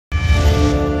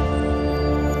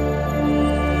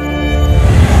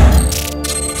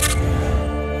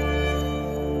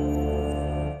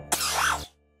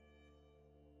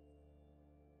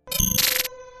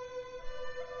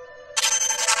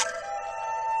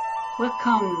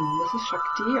Welcome, this is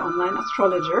Shakti, online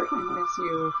astrologer, and as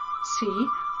you see,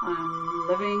 I'm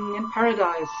living in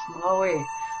paradise, Malawi.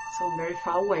 So I'm very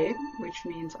far away, which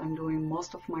means I'm doing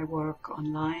most of my work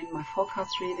online, my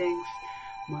forecast readings,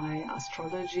 my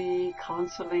astrology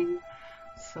counseling.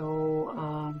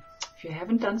 So if you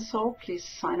haven't done so, please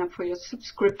sign up for your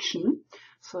subscription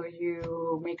so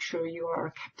you make sure you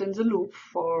are kept in the loop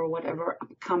for whatever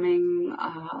upcoming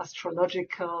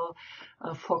astrological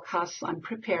forecasts I'm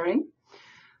preparing.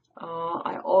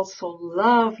 I also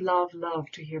love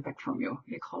to hear back from you,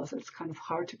 because it's kind of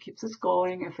hard to keep this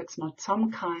going if it's not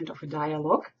some kind of a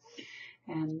dialogue.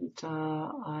 And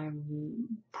I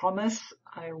promise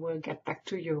I will get back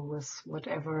to you with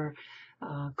whatever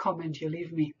comment you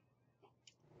leave me.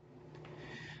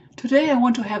 Today I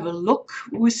want to have a look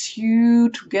with you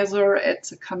together at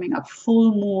the coming up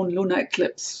full moon lunar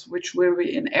eclipse, which will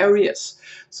be in Aries.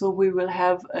 So we will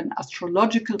have an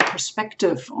astrological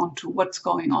perspective onto what's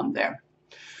going on there.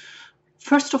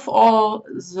 First of all,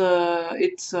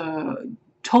 it's a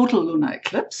total lunar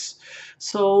eclipse.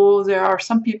 So there are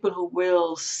some people who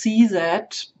will see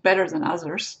that better than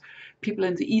others. People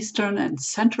in the eastern and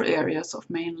central areas of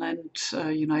mainland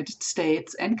United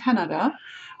States and Canada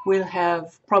will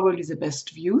have probably the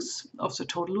best views of the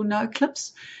total lunar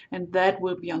eclipse, and that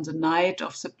will be on the night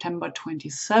of September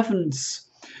 27th,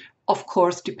 of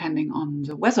course, depending on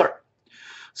the weather.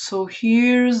 So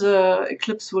here the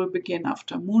eclipse will begin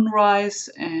after moonrise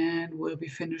and will be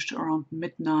finished around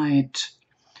midnight,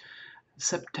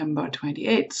 September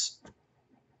 28th.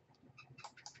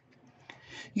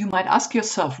 You might ask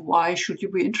yourself, why should you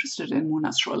be interested in moon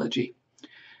astrology?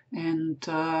 And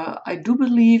I do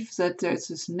believe that there's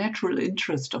this natural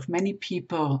interest of many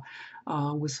people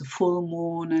with the full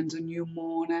moon and the new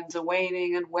moon and the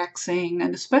waning and waxing,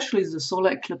 and especially the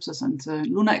solar eclipses and the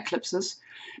lunar eclipses,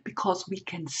 because we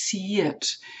can see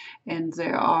it. And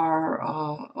there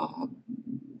are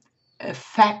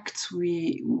effects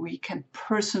we can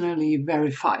personally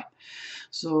verify.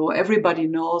 So everybody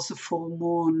knows the full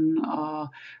moon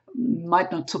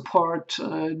might not support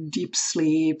deep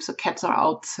sleep. The cats are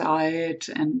outside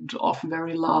and often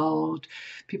very loud.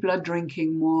 People are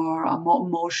drinking more, are more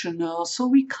emotional. So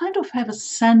we kind of have a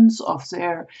sense of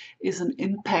there is an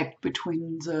impact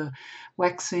between the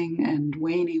waxing and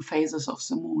waning phases of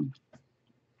the moon,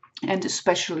 and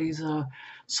especially the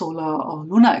solar or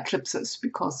lunar eclipses,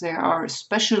 because there are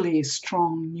especially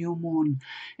strong new moon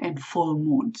and full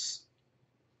moons.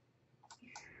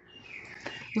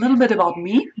 A little bit about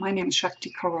me. My name is Shakti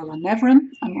Carola Navran.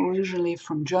 I'm originally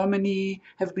from Germany,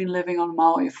 have been living on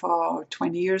Maui for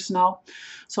 20 years now.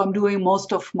 So I'm doing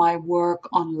most of my work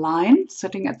online,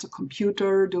 sitting at the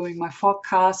computer, doing my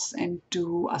forecasts and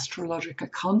do astrological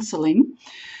counseling,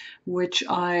 which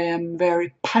I am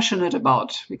very passionate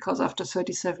about, because after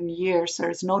 37 years, there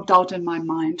is no doubt in my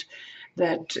mind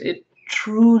that it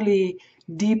truly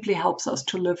deeply helps us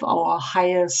to live our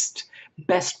highest,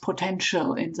 best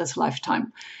potential in this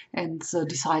lifetime. And the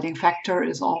deciding factor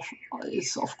is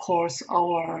of course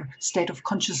our state of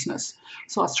consciousness.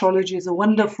 So astrology is a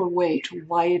wonderful way to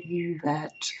widen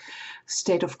that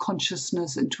state of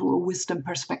consciousness into a wisdom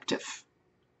perspective.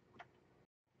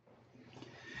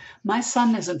 My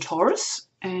sun is in Taurus,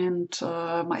 and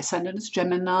my ascendant is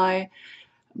Gemini.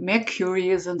 Mercury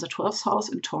is in the 12th house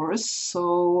in Taurus.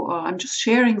 So I'm just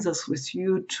sharing this with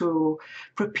you to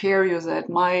prepare you that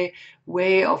my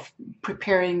way of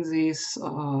preparing these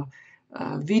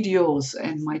videos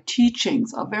and my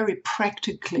teachings are very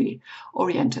practically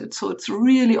oriented. So it's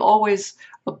really always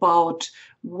about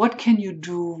what can you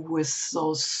do with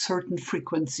those certain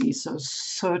frequencies, those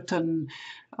certain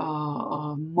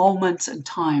moments in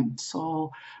time.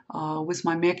 So with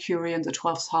my Mercury in the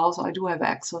 12th house, I do have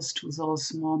access to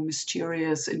those more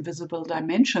mysterious, invisible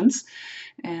dimensions.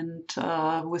 And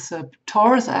with the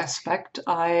Taurus aspect,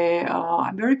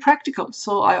 I'm very practical.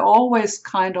 So I always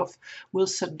kind of will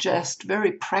suggest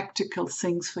very practical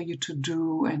things for you to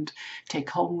do and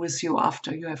take home with you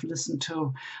after you have listened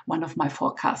to one of my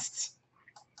forecasts.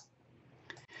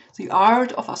 The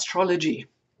art of astrology.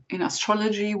 In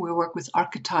astrology, we work with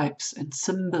archetypes and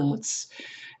symbols,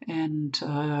 and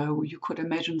you could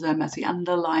imagine them as the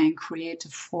underlying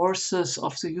creative forces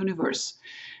of the universe.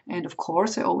 And of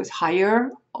course, they're always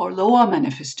higher or lower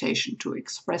manifestation to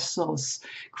express those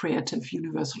creative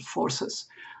universal forces.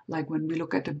 Like when we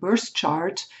look at a birth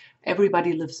chart,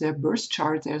 everybody lives their birth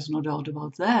chart, there's no doubt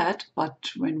about that.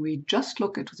 But when we just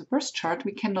look into the birth chart,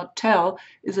 we cannot tell,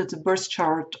 is it the birth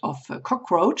chart of a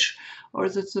cockroach or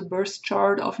is it the birth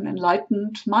chart of an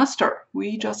enlightened master?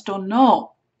 We just don't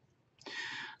know.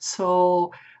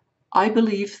 So I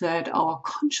believe that our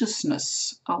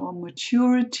consciousness, our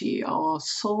maturity, our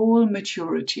soul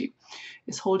maturity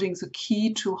is holding the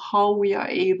key to how we are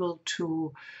able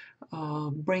to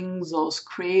bring those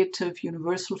creative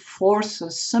universal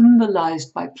forces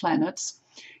symbolized by planets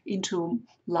into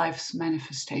life's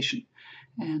manifestation.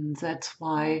 And that's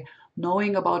why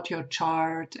knowing about your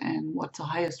chart and what the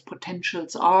highest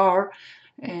potentials are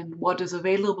and what is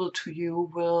available to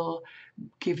you will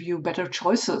give you better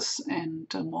choices and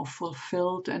a more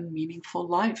fulfilled and meaningful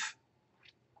life.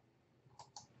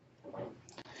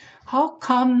 How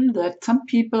come that some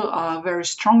people are very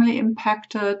strongly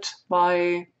impacted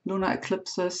by lunar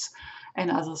eclipses and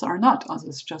others are not?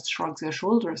 Others just shrug their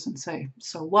shoulders and say,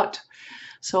 so what?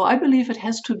 So I believe it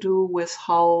has to do with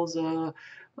how the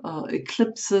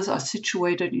eclipses are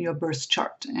situated in your birth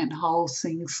chart and how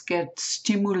things get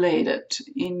stimulated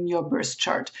in your birth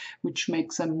chart, which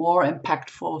makes them more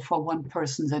impactful for one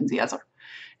person than the other.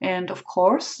 And of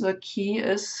course, the key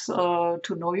is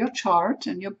to know your chart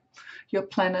and your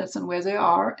planets and where they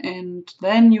are, and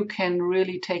then you can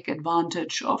really take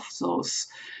advantage of those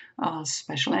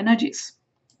special energies.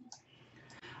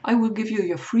 I will give you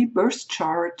your free birth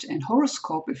chart and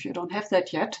horoscope if you don't have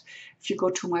that yet. If you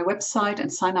go to my website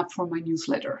and sign up for my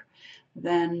newsletter,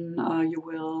 then you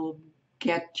will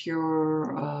get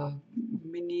your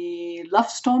mini love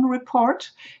stone report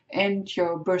and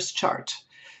your birth chart.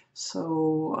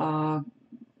 So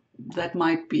that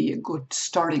might be a good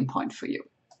starting point for you.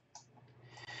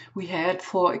 We had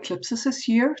 4 eclipses this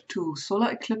year, 2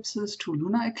 solar eclipses, 2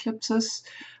 lunar eclipses.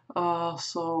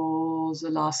 So the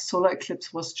last solar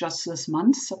eclipse was just this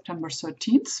month, September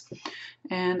 13th.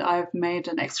 And I've made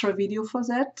an extra video for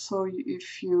that. So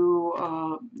if you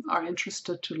are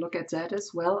interested to look at that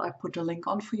as well, I put a link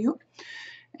on for you.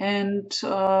 And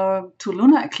 2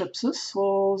 lunar eclipses,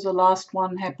 so the last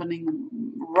one happening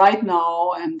right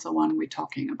now and the one we're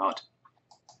talking about.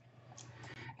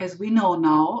 As we know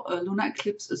now, a lunar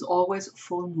eclipse is always a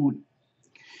full moon.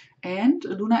 And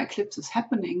a lunar eclipse is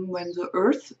happening when the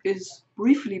Earth is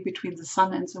briefly between the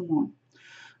Sun and the Moon.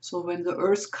 So when the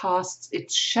Earth casts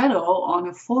its shadow on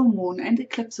a full moon and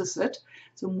eclipses it,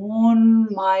 the moon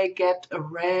might get a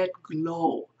red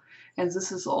glow. And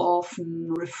this is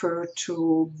often referred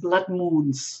to blood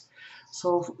moons.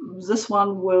 So this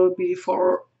one will be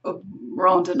for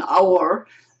around an hour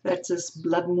that this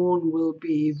blood moon will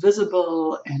be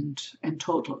visible and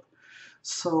total.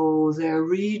 So there are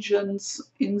regions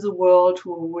in the world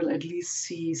who will at least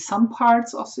see some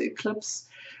parts of the eclipse,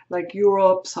 like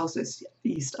Europe, Southeast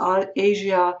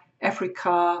Asia,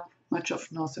 Africa, much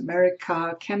of North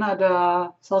America,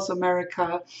 Canada, South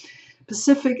America,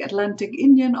 Pacific, Atlantic,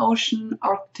 Indian Ocean,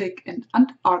 Arctic, and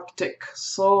Antarctic.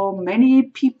 So many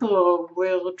people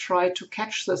will try to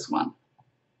catch this one.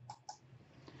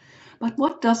 But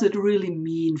what does it really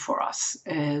mean for us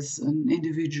as an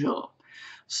individual?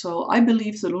 So I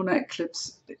believe the lunar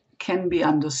eclipse can be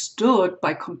understood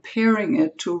by comparing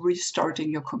it to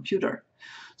restarting your computer.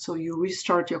 So you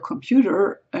restart your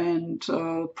computer and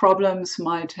problems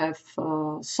might have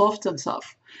solved themselves.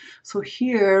 So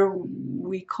here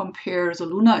we compare the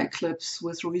lunar eclipse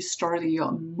with restarting your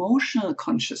emotional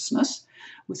consciousness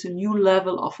with a new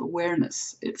level of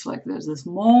awareness. It's like there's this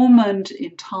moment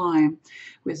in time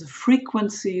where the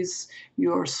frequencies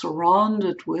you're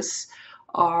surrounded with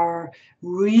are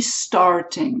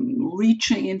restarting,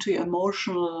 reaching into your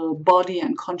emotional body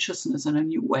and consciousness in a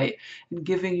new way and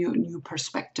giving you a new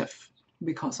perspective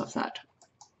because of that.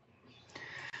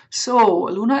 So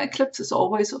a lunar eclipse is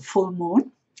always a full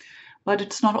moon, but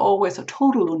it's not always a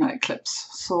total lunar eclipse.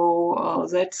 So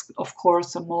that's, of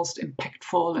course, the most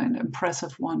impactful and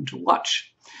impressive one to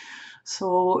watch.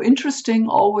 So interesting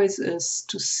always is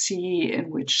to see in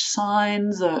which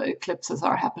sign the eclipses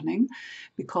are happening,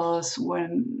 because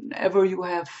whenever you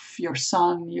have your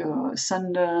sun, your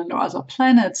ascendant, or other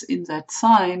planets in that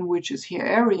sign, which is here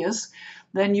Aries,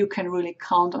 then you can really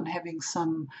count on having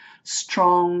some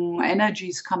strong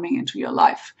energies coming into your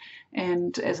life.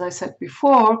 And as I said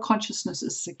before, consciousness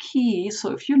is the key.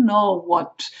 So if you know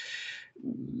what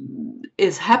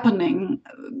is happening,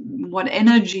 what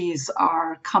energies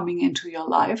are coming into your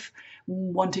life,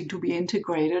 wanting to be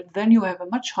integrated, then you have a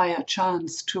much higher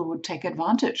chance to take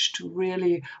advantage, to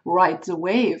really ride the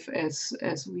wave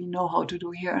as we know how to do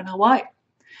here in Hawaii.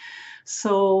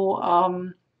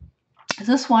 So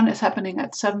this one is happening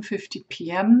at 7:50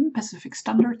 p.m. Pacific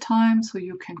Standard Time, so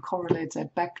you can correlate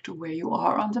that back to where you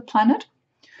are on the planet.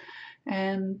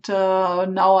 And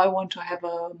now I want to have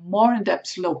a more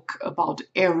in-depth look about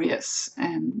Aries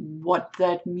and what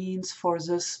that means for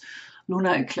this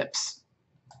lunar eclipse.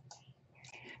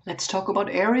 Let's talk about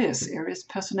Aries. Aries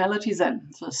personality then,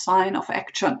 the sign of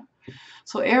action.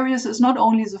 So Aries is not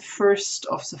only the first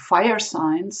of the fire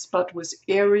signs, but with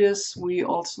Aries we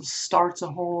also start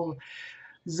the whole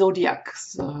zodiac,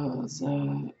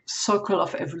 the circle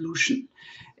of evolution.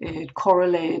 It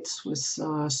correlates with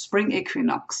spring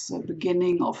equinox, the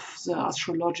beginning of the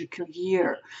astrological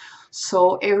year.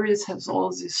 So Aries has all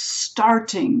this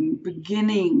starting,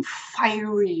 beginning,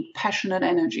 fiery, passionate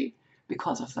energy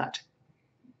because of that.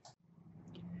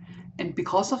 And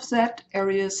because of that,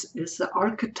 Aries is the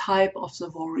archetype of the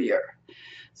warrior,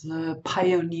 the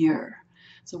pioneer,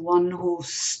 the one who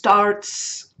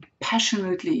starts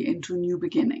passionately into new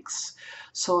beginnings.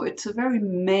 So it's a very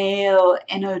male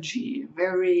energy,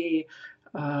 very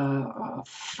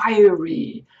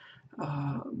fiery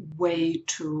way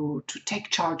to take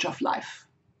charge of life.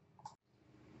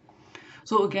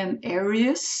 So again,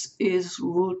 Aries is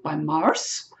ruled by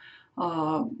Mars,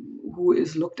 uh, who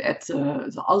is looked at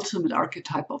the ultimate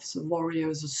archetype of the warrior,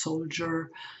 the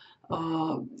soldier.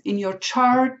 In your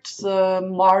chart,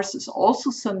 Mars is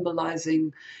also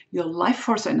symbolizing your life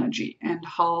force energy and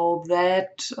how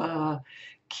that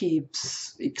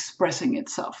keeps expressing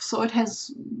itself. So it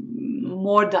has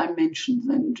more dimension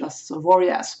than just the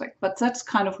warrior aspect, but that's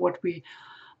kind of what we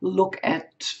look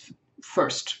at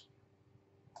first.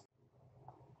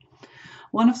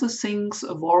 One of the things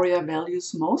a warrior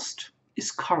values most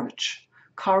is courage.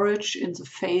 Courage in the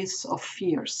face of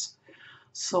fears.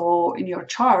 So in your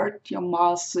chart, your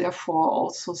Mars therefore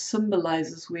also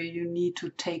symbolizes where you need to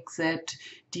take that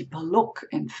deeper look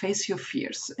and face your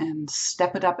fears and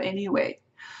step it up anyway.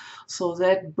 So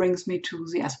that brings me to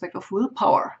the aspect of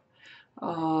willpower.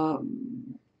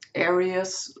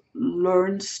 Aries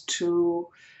learns to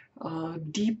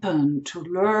deepen, to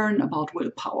learn about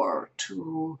willpower,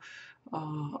 to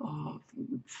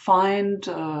find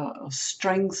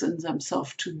strength in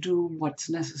themselves to do what's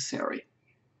necessary.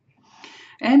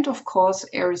 And of course,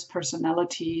 Aries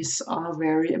personalities are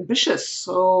very ambitious.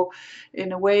 So,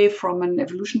 in a way, from an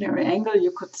evolutionary angle,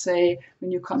 you could say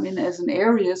when you come in as an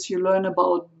Aries, you learn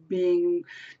about being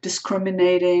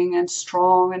discriminating and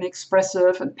strong and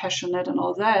expressive and passionate and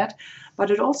all that.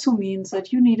 But it also means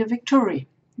that you need a victory.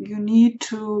 You need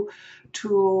to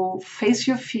face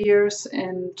your fears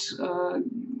and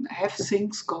have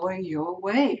things going your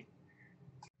way.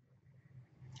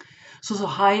 So the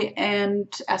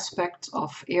high-end aspect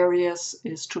of Aries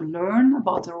is to learn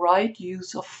about the right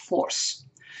use of force.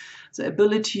 The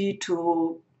ability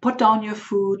to put down your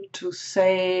foot, to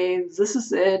say, this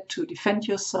is it, to defend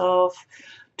yourself,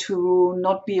 to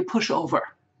not be a pushover.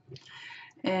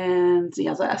 And the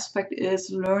other aspect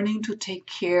is learning to take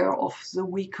care of the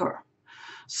weaker.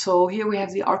 So here we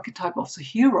have the archetype of the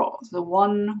hero, the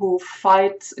one who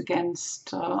fights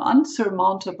against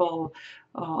unsurmountable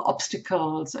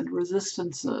obstacles and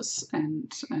resistances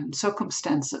and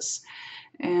circumstances.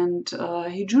 And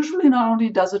he usually not only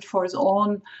does it for his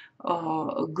own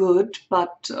good,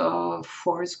 but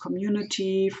for his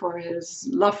community, for his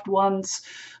loved ones.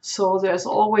 So there's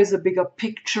always a bigger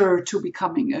picture to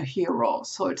becoming a hero.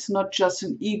 So it's not just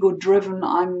an ego-driven,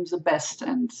 I'm the best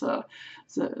and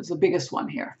the biggest one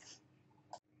here.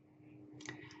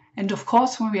 And of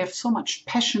course, when we have so much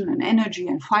passion and energy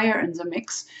and fire in the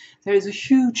mix, there is a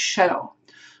huge shadow.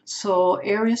 So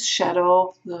Aries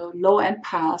shadow, the low end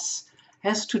path,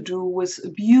 has to do with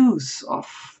abuse of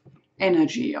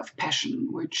energy, of passion,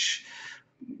 which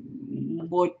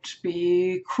would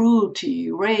be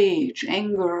cruelty, rage,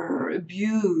 anger,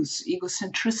 abuse,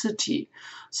 egocentricity.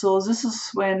 So this is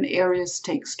when Aries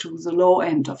takes to the low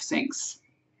end of things.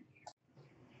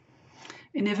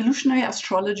 In evolutionary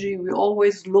astrology, we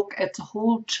always look at the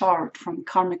whole chart from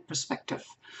karmic perspective.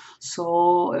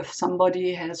 So if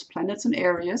somebody has planets in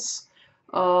Aries,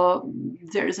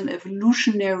 there is an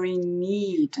evolutionary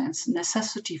need and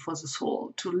necessity for the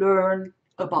soul to learn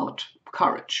about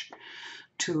courage,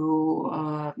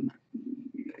 to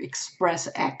express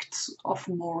acts of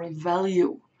moral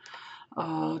value,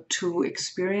 to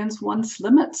experience one's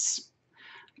limits,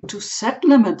 to set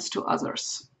limits to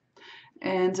others,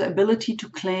 and the ability to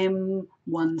claim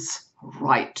one's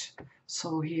right.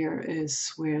 So here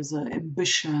is where the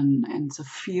ambition and the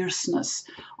fierceness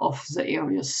of the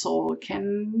Aries soul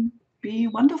can be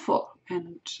wonderful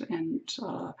and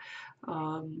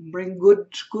bring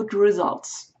good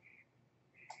results.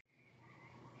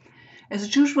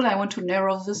 As usual, I want to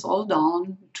narrow this all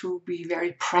down to be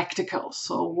very practical.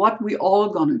 So what we all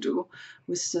gonna do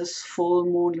with this full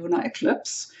moon lunar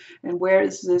eclipse, and where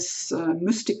is this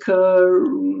mystical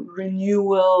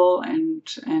renewal and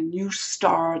new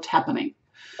start happening?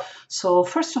 So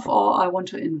first of all, I want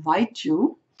to invite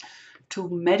you to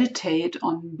meditate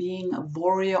on being a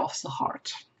warrior of the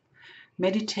heart.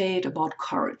 Meditate about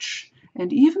courage.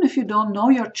 And even if you don't know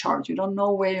your chart, you don't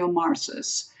know where your Mars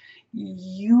is,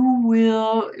 you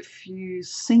will, if you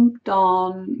sink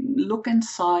down, look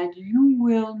inside, you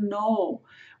will know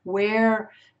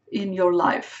where in your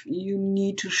life you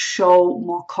need to show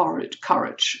more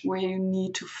courage, where you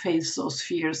need to face those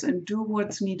fears and do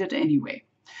what's needed anyway.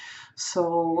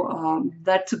 So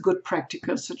that's a good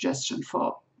practical suggestion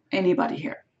for anybody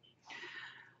here.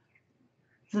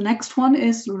 The next one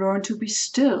is learn to be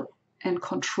still and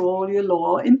control your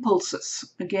lower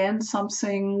impulses. Again,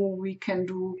 something we can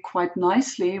do quite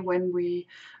nicely when we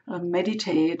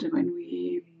meditate, when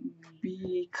we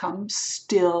become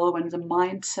still, when the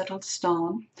mind settles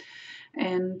down,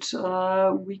 and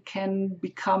we can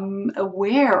become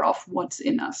aware of what's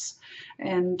in us.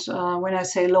 And when I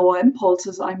say lower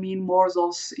impulses, I mean more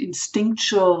those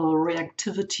instinctual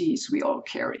reactivities we all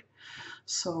carry.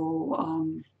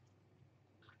 So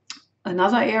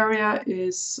another area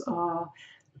is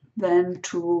then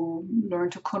to learn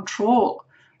to control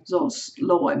those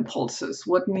lower impulses.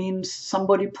 What means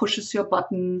somebody pushes your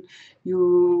button,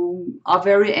 you are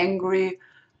very angry,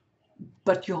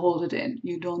 but you hold it in.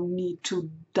 You don't need to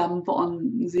dump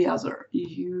on the other.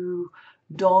 You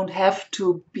don't have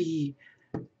to be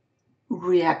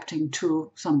reacting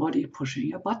to somebody pushing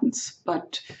your buttons.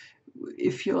 But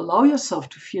if you allow yourself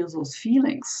to feel those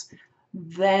feelings,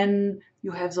 then you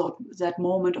have that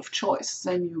moment of choice.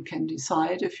 Then you can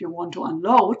decide if you want to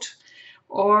unload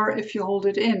or if you hold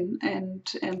it in and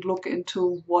look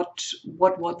into what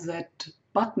was that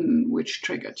button which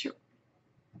triggered you.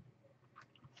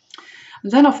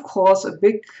 And then, of course, a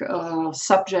big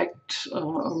subject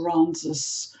around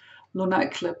this lunar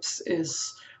eclipse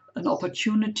is an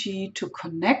opportunity to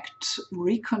connect,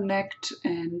 reconnect,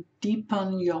 and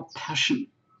deepen your passion.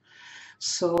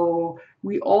 So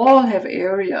we all have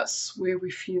areas where we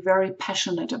feel very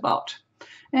passionate about.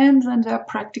 And then there are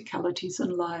practicalities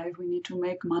in life. We need to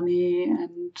make money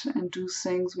and do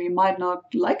things we might not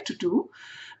like to do.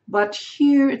 But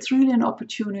here it's really an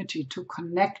opportunity to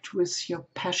connect with your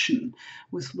passion,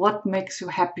 with what makes you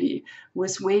happy,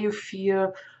 with where you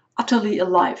feel utterly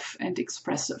alive and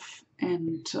expressive,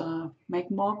 and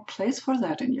make more place for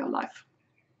that in your life.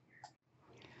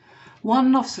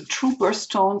 One of the true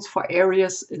birthstones for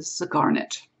Aries is the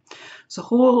garnet. The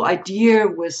whole idea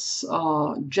with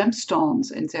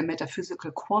gemstones and their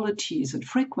metaphysical qualities and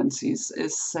frequencies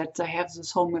is that they have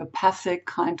this homeopathic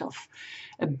kind of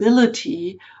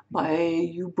ability by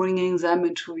you bringing them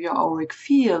into your auric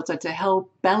field, that they help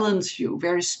balance you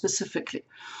very specifically.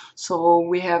 So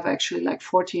we have actually like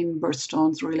 14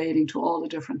 birthstones relating to all the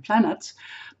different planets,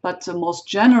 but the most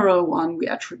general one we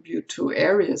attribute to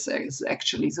Aries is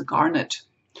actually the garnet.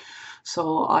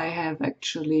 So I have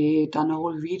actually done a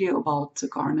whole video about the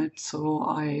garnet, so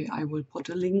I will put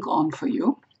a link on for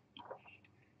you.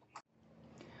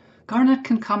 Garnet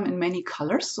can come in many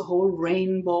colors, the whole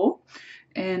rainbow,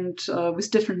 and with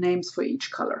different names for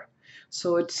each color.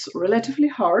 So it's relatively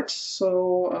hard,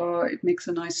 so it makes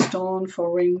a nice stone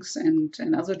for rings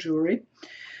and other jewelry.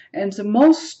 And the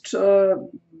most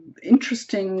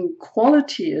interesting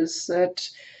quality is that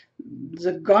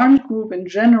the garnet group in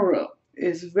general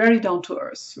is very down to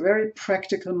earth, very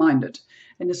practical minded.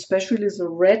 And especially the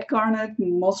red garnet,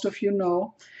 most of you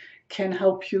know, can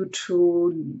help you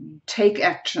to take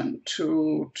action,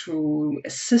 to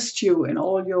assist you in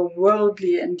all your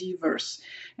worldly endeavors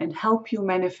and help you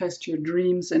manifest your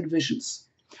dreams and visions.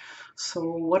 So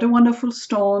what a wonderful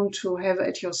stone to have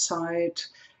at your side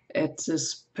at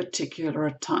this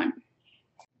particular time.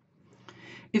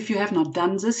 If you have not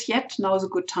done this yet, now is a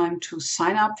good time to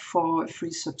sign up for a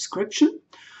free subscription,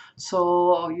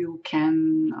 so you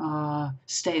can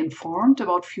stay informed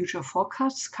about future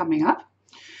forecasts coming up.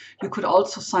 You could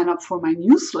also sign up for my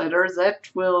newsletter that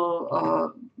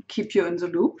will keep you in the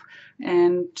loop.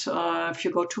 And if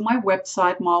you go to my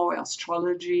website,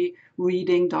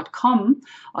 maoastrologyreading.com,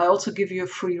 I also give you a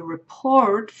free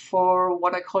report for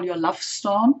what I call your love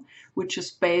stone, which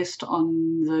is based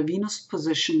on the Venus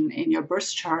position in your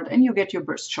birth chart, and you get your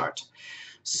birth chart.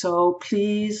 So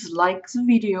please like the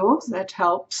video, that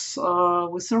helps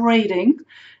with the rating,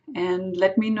 and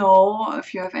let me know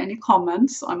if you have any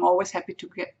comments. I'm always happy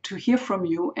to hear from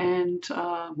you, and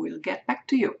we'll get back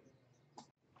to you.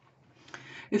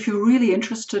 If you're really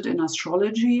interested in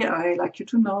astrology, I'd like you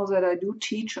to know that I do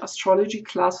teach astrology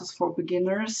classes for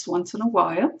beginners once in a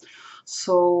while.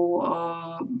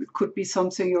 So it could be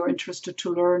something you're interested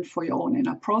to learn for your own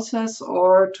inner process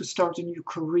or to start a new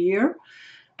career.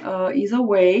 Either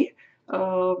way,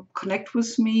 connect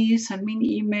with me, send me an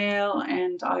email,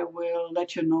 and I will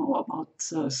let you know about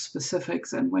the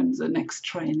specifics and when the next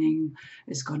training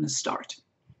is going to start.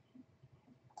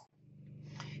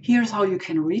 Here's how you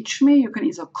can reach me. You can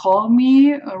either call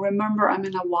me. Remember, I'm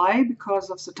in Hawaii because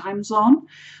of the time zone.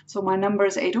 So my number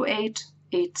is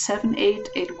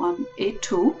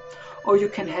 808-878-8182. Or you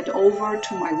can head over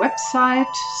to my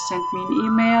website, send me an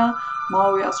email,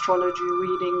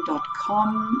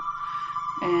 maoriastrologyreading.com.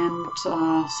 And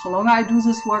so longer I do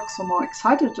this work, the more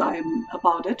excited I am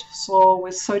about it. So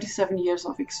with 37 years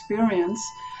of experience,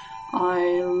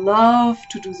 I love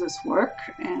to do this work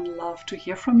and love to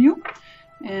hear from you.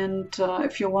 And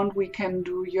if you want, we can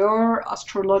do your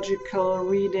astrological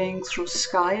reading through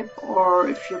Skype, or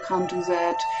if you can't do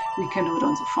that, we can do it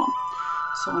on the phone.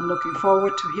 So I'm looking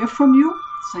forward to hear from you.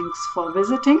 Thanks for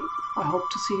visiting. I hope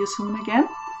to see you soon again.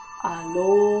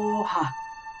 Aloha.